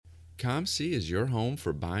ComC is your home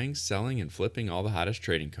for buying, selling, and flipping all the hottest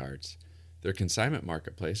trading cards. Their consignment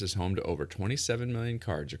marketplace is home to over 27 million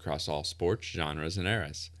cards across all sports, genres, and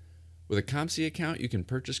eras. With a ComC account, you can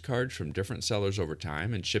purchase cards from different sellers over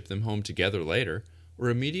time and ship them home together later, or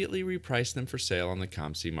immediately reprice them for sale on the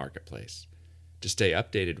ComC marketplace. To stay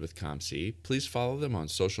updated with ComC, please follow them on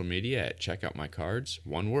social media at Check Out My Cards,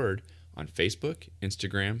 one word, on Facebook,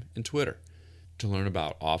 Instagram, and Twitter. To learn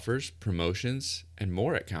about offers, promotions, and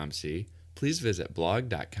more at ComC, please visit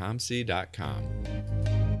blog.comc.com.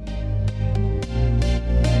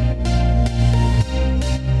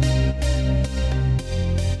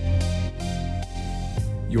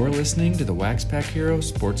 You're listening to the Wax Pack Hero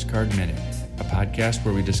Sports Card Minute, a podcast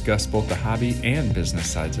where we discuss both the hobby and business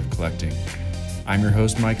sides of collecting. I'm your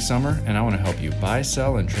host, Mike Summer, and I want to help you buy,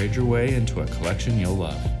 sell, and trade your way into a collection you'll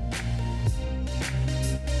love.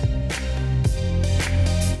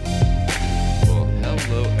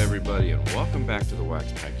 Hello, everybody, and welcome back to the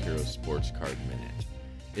Wax Pack Heroes Sports Card Minute.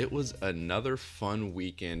 It was another fun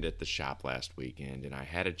weekend at the shop last weekend, and I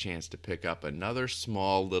had a chance to pick up another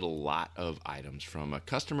small little lot of items from a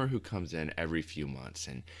customer who comes in every few months,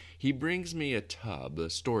 and he brings me a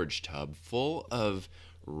storage tub, full of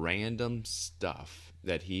random stuff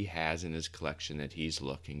that he has in his collection that he's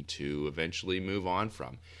looking to eventually move on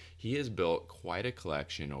from. He has built quite a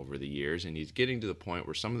collection over the years, and he's getting to the point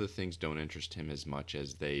where some of the things don't interest him as much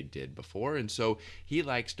as they did before, and so he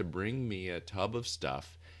likes to bring me a tub of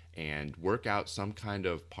stuff and work out some kind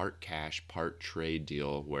of part cash, part trade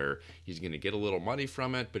deal where he's going to get a little money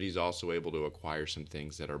from it, but he's also able to acquire some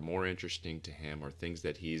things that are more interesting to him or things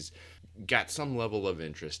that he's got some level of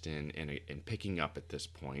interest in picking up at this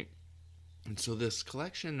point. And so this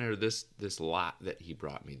collection, or this lot that he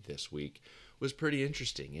brought me this week, was pretty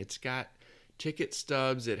interesting. It's got ticket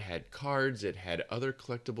stubs, it had cards, it had other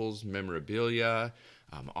collectibles, memorabilia,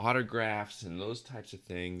 autographs, and those types of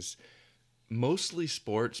things. Mostly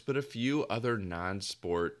sports, but a few other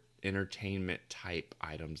non-sport entertainment type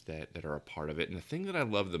items that are a part of it. And the thing that I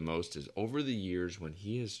love the most is over the years when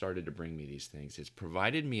he has started to bring me these things, it's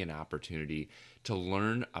provided me an opportunity to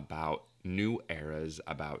learn about new eras,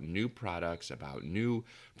 about new products, about new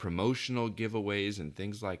promotional giveaways and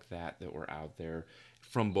things like that were out there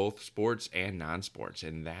from both sports and non-sports.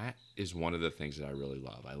 And that is one of the things that I really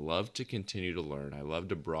love. I love to continue to learn. I love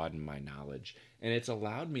to broaden my knowledge. And it's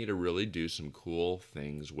allowed me to really do some cool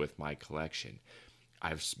things with my collection.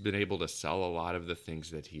 I've been able to sell a lot of the things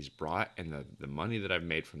that he's brought, and the money that I've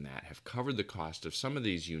made from that have covered the cost of some of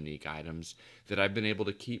these unique items that I've been able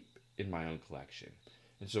to keep in my own collection.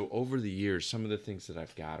 And so over the years, some of the things that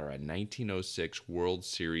I've got are a 1906 World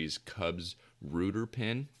Series Cubs Rooter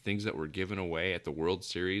pin, things that were given away at the World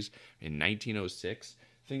Series in 1906.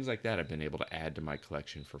 Things like that I've been able to add to my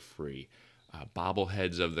collection for free.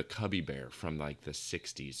 Bobbleheads of the Cubby Bear from like the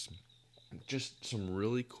 60s. Just some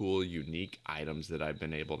really cool, unique items that I've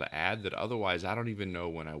been able to add that otherwise I don't even know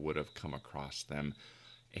when I would have come across them.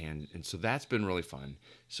 And so that's been really fun.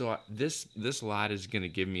 So this lot is going to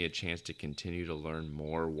give me a chance to continue to learn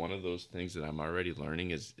more. One of those things that I'm already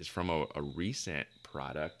learning is from a recent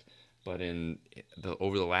product. But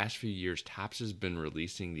over the last few years, Topps has been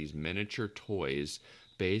releasing these miniature toys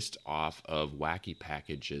based off of Wacky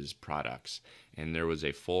Package's products. And there was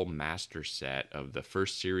a full master set of the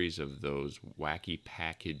first series of those Wacky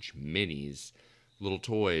Package minis, little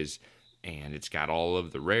toys. And it's got all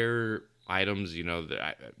of the rare items,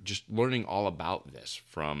 just learning all about this.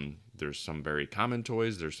 There's some very common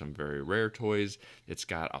toys, there's some very rare toys. It's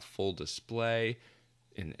got a full display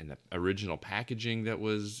in the original packaging that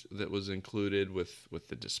was included with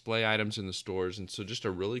the display items in the stores. And so just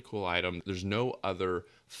a really cool item. There's no other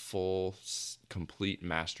full complete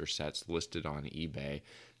master sets listed on eBay.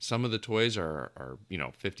 Some of the toys are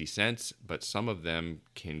 50 cents, but some of them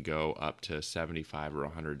can go up to $75 or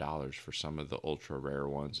 $100 for some of the ultra rare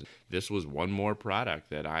ones. This was one more product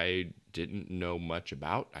that I didn't know much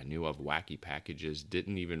about. I knew of Wacky Packages,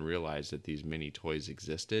 didn't even realize that these mini toys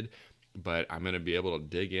existed. But I'm going to be able to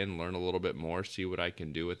dig in, learn a little bit more, see what I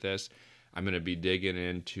can do with this. I'm going to be digging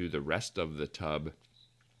into the rest of the tub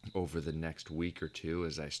over the next week or two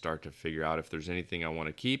as I start to figure out if there's anything I want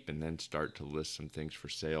to keep and then start to list some things for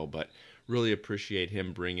sale. But really appreciate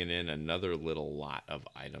him bringing in another little lot of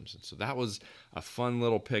items. And so that was a fun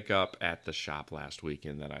little pickup at the shop last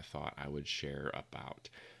weekend that I thought I would share about.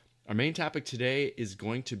 Our main topic today is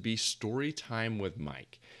going to be story time with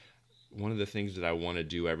Mike. One of the things that I want to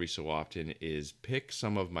do every so often is pick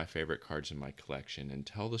some of my favorite cards in my collection and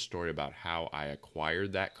tell the story about how I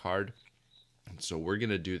acquired that card. And so we're going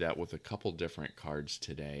to do that with a couple different cards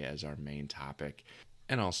today as our main topic.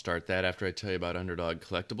 And I'll start that after I tell you about Underdog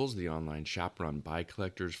Collectibles, the online shop run by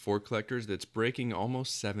collectors for collectors that's breaking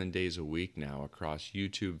almost 7 days a week now across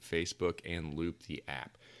YouTube, Facebook, and Loop the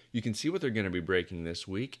app. You can see what they're going to be breaking this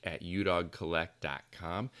week at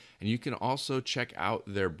udogcollect.com, and you can also check out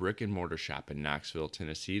their brick and mortar shop in Knoxville,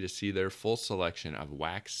 Tennessee to see their full selection of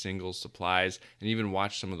wax singles, supplies, and even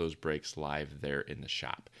watch some of those breaks live there in the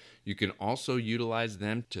shop. You can also utilize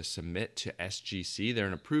them to submit to SGC. They're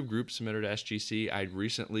an approved group submitter to SGC. I'd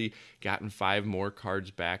recently gotten 5 more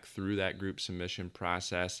cards back through that group submission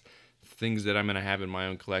process, things that I'm going to have in my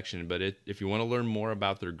own collection. But if you want to learn more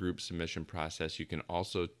about their group submission process, you can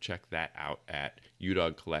also check that out at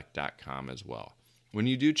udogcollect.com as well. When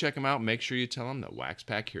you do check them out, make sure you tell them that Wax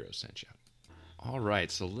Pack Heroes sent you. All right,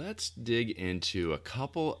 so let's dig into a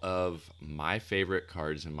couple of my favorite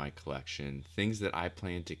cards in my collection, things that I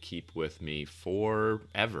plan to keep with me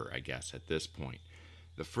forever, I guess, at this point.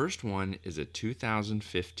 The first one is a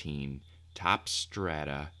 2015 Topps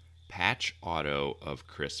Strata patch auto of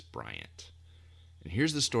Kris Bryant. And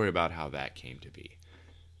here's the story about how that came to be.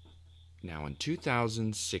 Now, in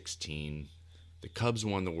 2016, the Cubs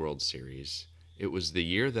won the World Series. It was the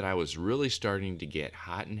year that I was really starting to get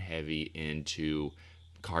hot and heavy into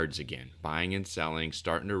cards again, buying and selling,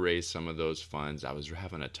 starting to raise some of those funds. I was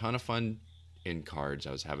having a ton of fun in cards.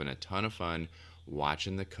 I was having a ton of fun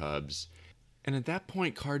watching the Cubs. And at that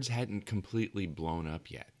point, cards hadn't completely blown up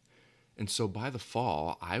yet. And so by the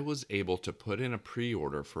fall, I was able to put in a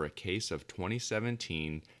pre-order for a case of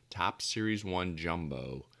 2017 Topps Series 1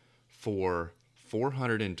 Jumbo for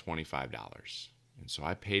 $425. And so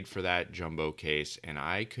I paid for that jumbo case, and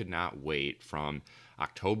I could not wait from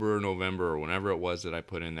October or November or whenever it was that I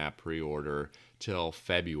put in that pre-order till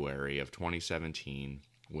February of 2017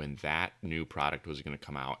 when that new product was going to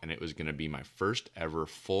come out, and it was going to be my first ever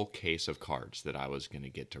full case of cards that I was going to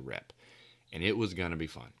get to rip. And it was going to be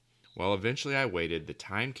fun. Well, eventually I waited. The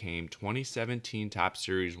time came. 2017 Topps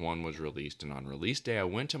Series 1 was released, and on release day I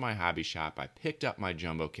went to my hobby shop, I picked up my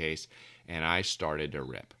jumbo case, and I started to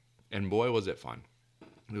rip. And boy, was it fun.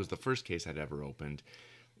 It was the first case I'd ever opened.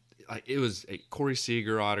 It was a Corey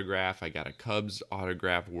Seager autograph. I got a Cubs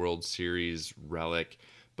autograph World Series relic.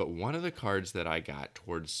 But one of the cards that I got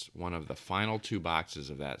towards one of the final 2 boxes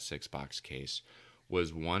of that 6-box case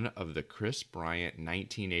was one of the Kris Bryant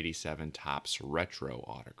 1987 Topps retro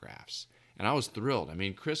autographs. And I was thrilled. I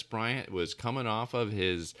mean, Kris Bryant was coming off of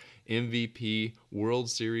his MVP World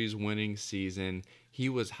Series winning season. He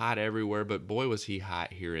was hot everywhere, but boy, was he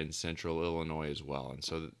hot here in Central Illinois as well. And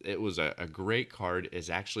so it was a great card. It's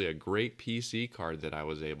actually a great PC card that I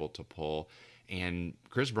was able to pull. And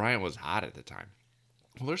Kris Bryant was hot at the time.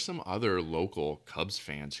 Well, there's some other local Cubs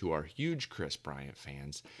fans who are huge Kris Bryant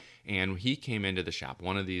fans, and he came into the shop.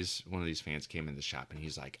 One of these fans came in the shop, and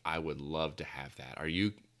he's like, "I would love to have that. Are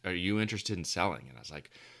you interested in selling?" And I was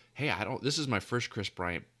like, "Hey, this is my first Kris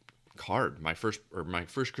Bryant card, my first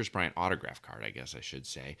Kris Bryant autograph card, I guess I should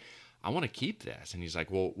say. I want to keep this." And he's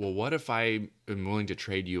like, well, what if I am willing to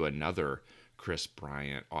trade you another Kris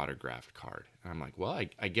Bryant autographed card? And I'm like, well,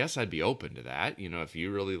 I guess I'd be open to that. You know, if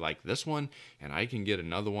you really like this one and I can get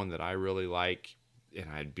another one that I really like and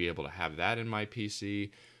I'd be able to have that in my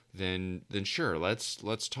PC, then sure, let's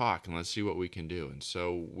talk and let's see what we can do. And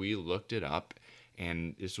so we looked it up,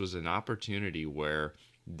 and this was an opportunity where,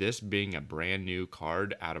 this being a brand new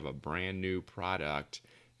card out of a brand new product,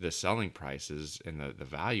 the selling prices and the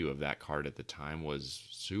value of that card at the time was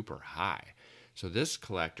super high. So this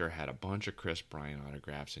collector had a bunch of Kris Bryant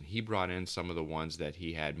autographs, and he brought in some of the ones that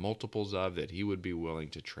he had multiples of that he would be willing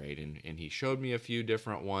to trade. And he showed me a few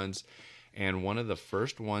different ones. And one of the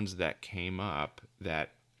first ones that came up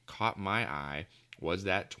that caught my eye was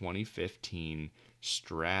that 2015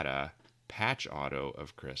 Strata patch auto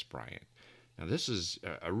of Kris Bryant. Now, this is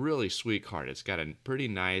a really sweet card. It's got a pretty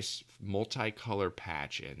nice multicolor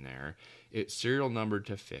patch in there. It's serial numbered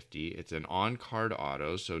to 50. It's an on-card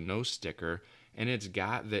auto, so no sticker. And it's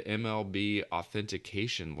got the MLB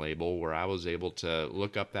authentication label where I was able to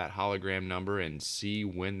look up that hologram number and see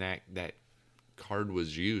when that card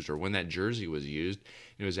was used, or when that jersey was used.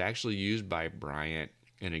 It was actually used by Bryant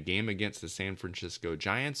in a game against the San Francisco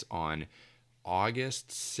Giants on August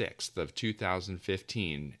 6th of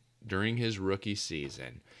 2015 during his rookie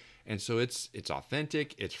season. And so it's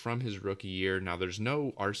authentic. It's from his rookie year. Now, there's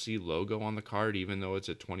no RC logo on the card, even though it's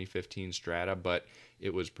a 2015 Strata, but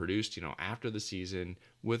it was produced, after the season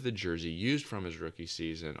with the jersey used from his rookie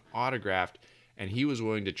season, autographed, and he was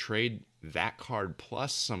willing to trade that card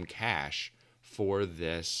plus some cash for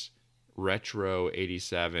this retro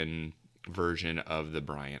 87 version of the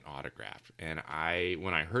Bryant autograph. And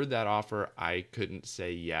when I heard that offer, I couldn't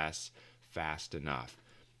say yes fast enough.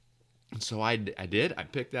 And so I did. I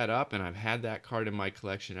picked that up, and I've had that card in my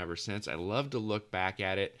collection ever since. I love to look back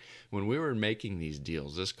at it. When we were making these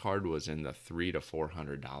deals, this card was in the $300 to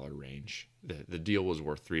 $400 range. The deal was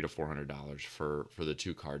worth $300 to $400 for the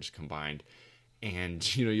two cards combined.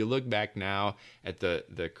 And, you look back now at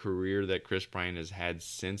the career that Kris Bryant has had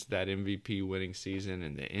since that MVP winning season,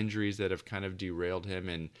 and the injuries that have kind of derailed him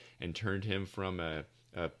and turned him from a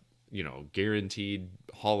guaranteed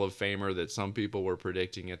Hall of Famer that some people were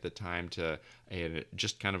predicting at the time to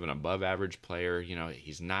just kind of an above average player.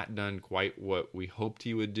 He's not done quite what we hoped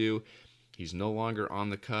he would do. He's no longer on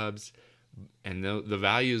the Cubs. And the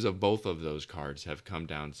values of both of those cards have come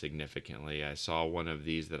down significantly. I saw one of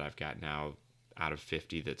these that I've got now out of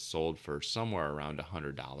 50 that sold for somewhere around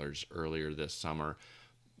 $100 earlier this summer.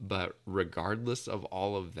 But regardless of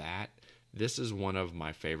all of that, this is one of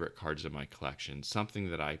my favorite cards in my collection, something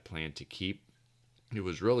that I plan to keep. It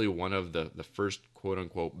was really one of the first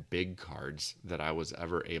quote-unquote big cards that I was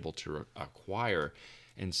ever able to acquire.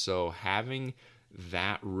 And so having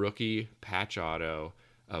that rookie patch auto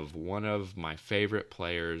of one of my favorite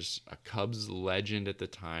players, a Cubs legend at the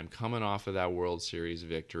time, coming off of that World Series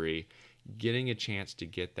victory, getting a chance to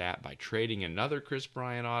get that by trading another Kris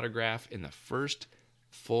Bryant autograph in the first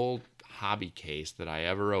full hobby case that I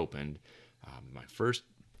ever opened, my first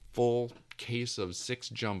full case of 6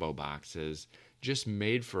 jumbo boxes, just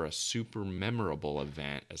made for a super memorable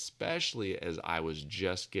event, especially as I was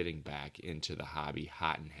just getting back into the hobby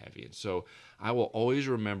hot and heavy. And so I will always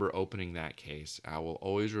remember opening that case. I will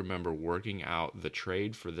always remember working out the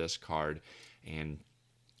trade for this card, and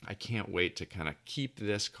I can't wait to kind of keep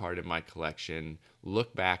this card in my collection,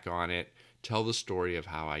 look back on it, tell the story of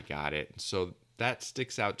how I got it. So that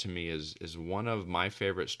sticks out to me as one of my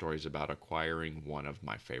favorite stories about acquiring one of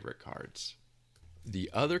my favorite cards. The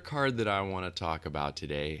other card that I want to talk about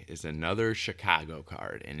today is another Chicago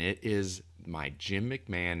card, and it is my Jim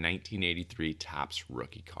McMahon 1983 Topps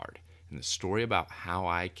rookie card, and the story about how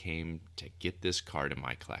I came to get this card in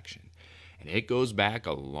my collection. And it goes back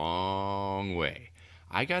a long way.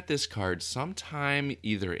 I got this card sometime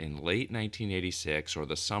either in late 1986 or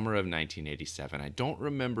the summer of 1987. I don't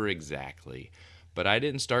remember exactly, but I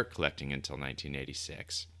didn't start collecting until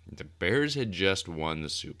 1986. The Bears had just won the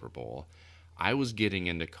Super Bowl. I was getting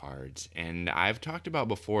into cards, and I've talked about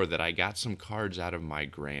before that I got some cards out of my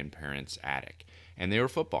grandparents' attic, and they were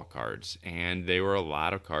football cards, and they were a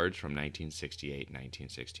lot of cards from 1968 and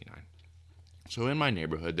 1969. So in my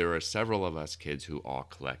neighborhood, there were several of us kids who all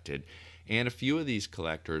collected, and a few of these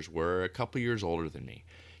collectors were a couple years older than me.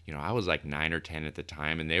 I was like 9 or 10 at the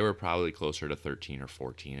time, and they were probably closer to 13 or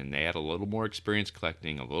 14, and they had a little more experience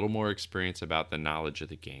collecting, a little more experience about the knowledge of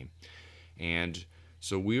the game. And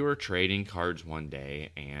so we were trading cards one day,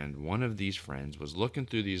 and one of these friends was looking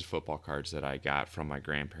through these football cards that I got from my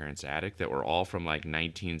grandparents' attic that were all from like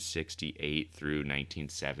 1968 through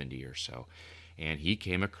 1970 or so. And he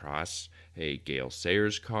came across a Gale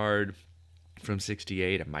Sayers card from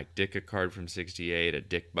 68, a Mike Ditka card from 68, a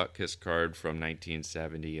Dick Butkus card from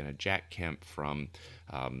 1970, and a Jack Kemp from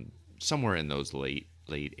somewhere in those late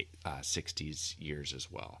 60s years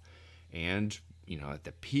as well. And at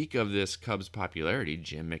the peak of this Cubs popularity,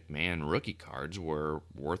 Jim McMahon rookie cards were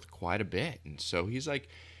worth quite a bit. And so he's like,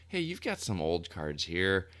 hey, you've got some old cards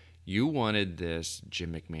here. You wanted this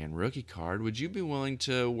Jim McMahon rookie card. Would you be willing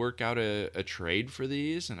to work out a trade for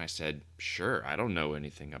these? And I said, sure. I don't know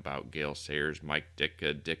anything about Gale Sayers, Mike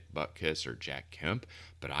Ditka, Dick Butkus, or Jack Kemp,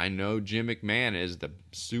 but I know Jim McMahon is the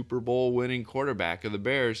Super Bowl winning quarterback of the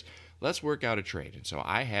Bears. Let's work out a trade. And so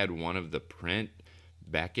I had one of the print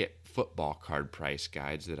Beckett football card price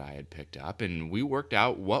guides that I had picked up, and we worked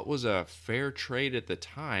out what was a fair trade at the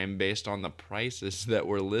time based on the prices that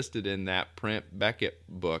were listed in that print Beckett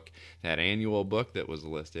book, that annual book that was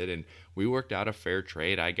listed, and we worked out a fair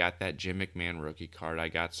trade. I got that Jim McMahon rookie card, I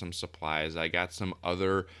got some supplies, I got some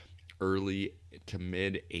other early to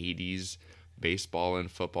mid 80s baseball and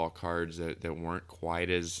football cards that weren't quite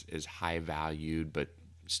as high valued, but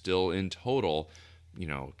still in total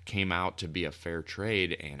came out to be a fair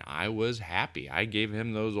trade, and I was happy. I gave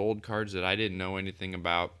him those old cards that I didn't know anything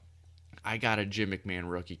about. I got a Jim McMahon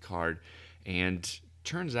rookie card, and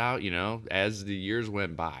turns out, as the years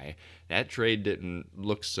went by, that trade didn't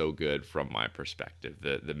look so good from my perspective.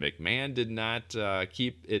 The McMahon did not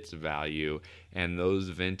keep its value, and those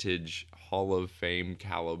vintage Hall of Fame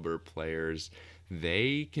caliber players,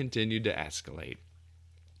 they continued to escalate.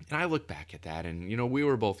 And I look back at that, and, we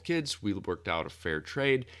were both kids. We worked out a fair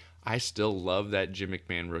trade. I still love that Jim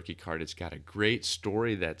McMahon rookie card. It's got a great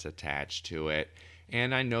story that's attached to it.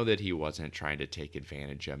 And I know that he wasn't trying to take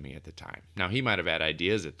advantage of me at the time. Now, he might have had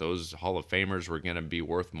ideas that those Hall of Famers were going to be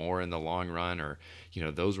worth more in the long run, or,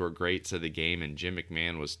 those were greats of the game, and Jim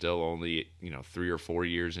McMahon was still only, 3 or 4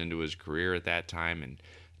 years into his career at that time. And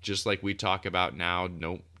just like we talk about now,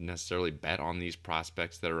 don't necessarily bet on these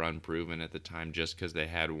prospects that are unproven at the time just because they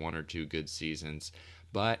had 1 or 2 good seasons.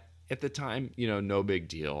 But at the time, no big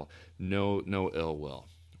deal, no ill will.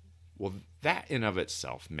 Well, that in of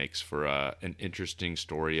itself makes for an interesting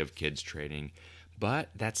story of kids trading, but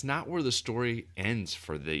that's not where the story ends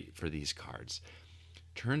for these cards.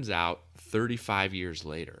 Turns out 35 years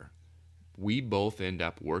later, we both end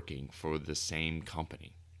up working for the same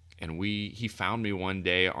company. And he found me one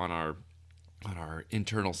day on our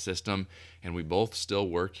internal system, and we both still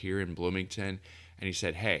work here in Bloomington, and he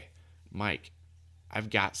said, "Hey, Mike, I've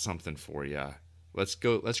got something for you. Let's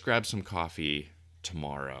grab some coffee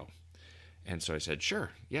tomorrow." And so I said,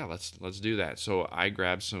 "Sure, yeah, let's do that." So I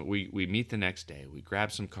grabbed some. We meet the next day. We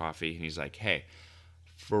grab some coffee, and he's like, "Hey,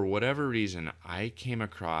 for whatever reason, I came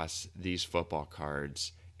across these football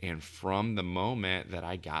cards, and from the moment that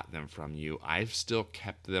I got them from you, I've still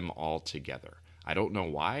kept them all together. I don't know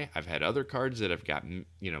why. I've had other cards that have got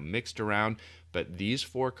mixed around, but these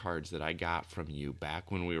 4 cards that I got from you back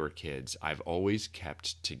when we were kids, I've always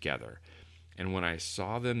kept together." And when I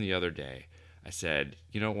saw them the other day, I said,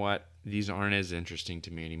 "You know what? These aren't as interesting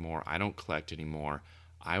to me anymore. I don't collect anymore.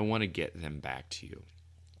 I want to get them back to you."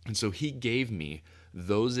 And so he gave me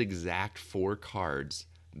those exact 4 cards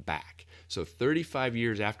back. So 35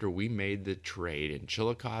 years after we made the trade in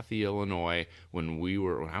Chillicothe, Illinois, when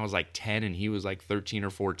I was like 10 and he was like 13 or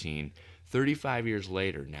 14, 35 years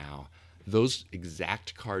later now, those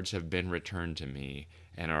exact cards have been returned to me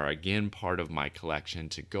and are again part of my collection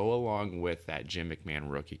to go along with that Jim McMahon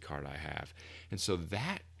rookie card I have. And so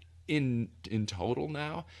that in total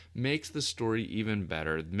now makes the story even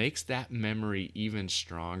better, makes that memory even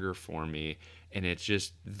stronger for me. And it's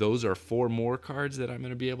just, those are 4 more cards that I'm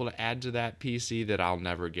going to be able to add to that PC that I'll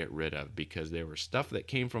never get rid of, because they were stuff that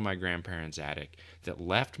came from my grandparents' attic that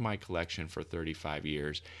left my collection for 35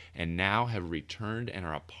 years and now have returned and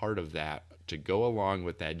are a part of that to go along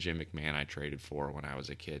with that Jim McMahon I traded for when I was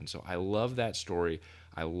a kid. And so I love that story.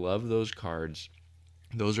 I love those cards.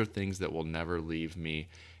 Those are things that will never leave me.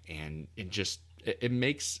 And it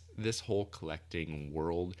makes this whole collecting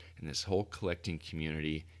world and this whole collecting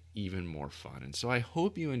community even more fun. And so I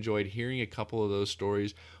hope you enjoyed hearing a couple of those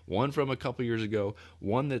stories, one from a couple years ago,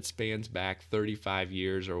 one that spans back 35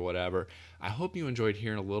 years or whatever. I hope you enjoyed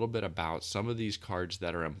hearing a little bit about some of these cards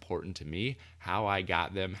that are important to me, how I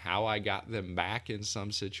got them back in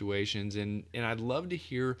some situations, and I'd love to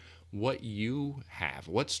hear what you have.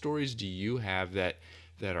 What stories do you have that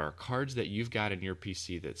are cards that you've got in your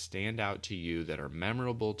PC that stand out to you, that are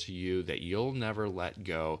memorable to you, that you'll never let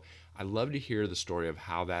go? I'd love to hear the story of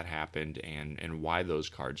how that happened and why those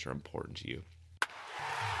cards are important to you.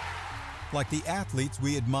 Like the athletes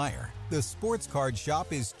we admire, the Sports Card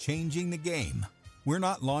Shop is changing the game. We're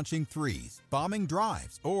not launching threes, bombing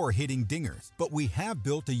drives, or hitting dingers, but we have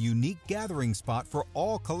built a unique gathering spot for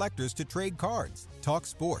all collectors to trade cards, talk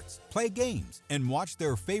sports, play games, and watch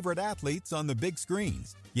their favorite athletes on the big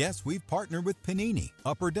screens. Yes, we've partnered with Panini,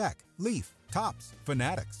 Upper Deck, Leaf, Topps,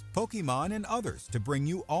 Fanatics, Pokemon, and others to bring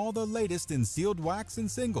you all the latest in sealed wax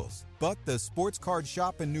and singles. But the Sports Card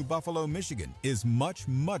Shop in New Buffalo, Michigan is much,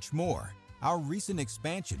 much more. Our recent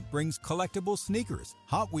expansion brings collectible sneakers,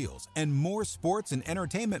 Hot Wheels, and more sports and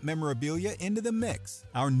entertainment memorabilia into the mix.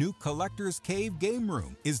 Our new Collector's Cave game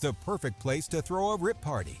room is the perfect place to throw a rip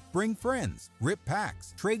party, bring friends, rip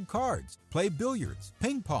packs, trade cards, play billiards,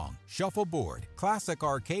 ping pong, shuffleboard, classic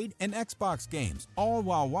arcade, and Xbox games, all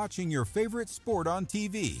while watching your favorite sport on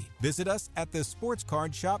TV. Visit us at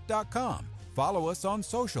thesportscardshop.com. Follow us on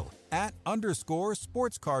social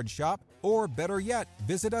 @_sportscardshop, or better yet,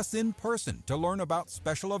 visit us in person to learn about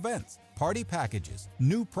special events, party packages,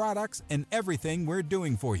 new products, and everything we're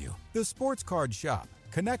doing for you. The Sports Card Shop,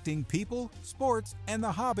 connecting people, sports, and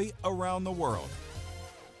the hobby around the world.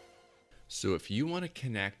 So if you want to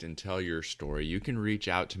connect and tell your story, you can reach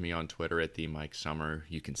out to me on Twitter at @TheMikeSummer.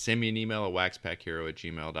 You can send me an email at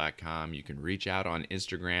waxpackhero@gmail.com. You can reach out on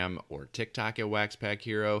Instagram or TikTok at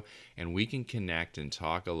waxpackhero, and we can connect and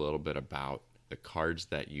talk a little bit about the cards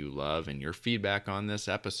that you love and your feedback on this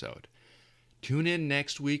episode. Tune in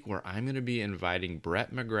next week where I'm going to be inviting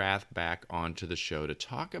Brett McGrath back onto the show to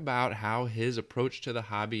talk about how his approach to the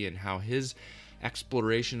hobby and how his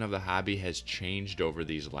exploration of the hobby has changed over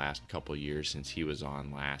these last couple years since he was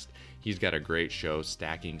on last. He's got a great show,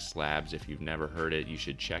 Stacking Slabs. If you've never heard it, you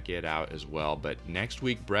should check it out as well. But next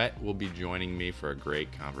week, Brett will be joining me for a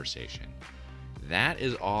great conversation. That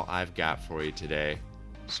is all I've got for you today,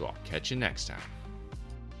 so I'll catch you next time.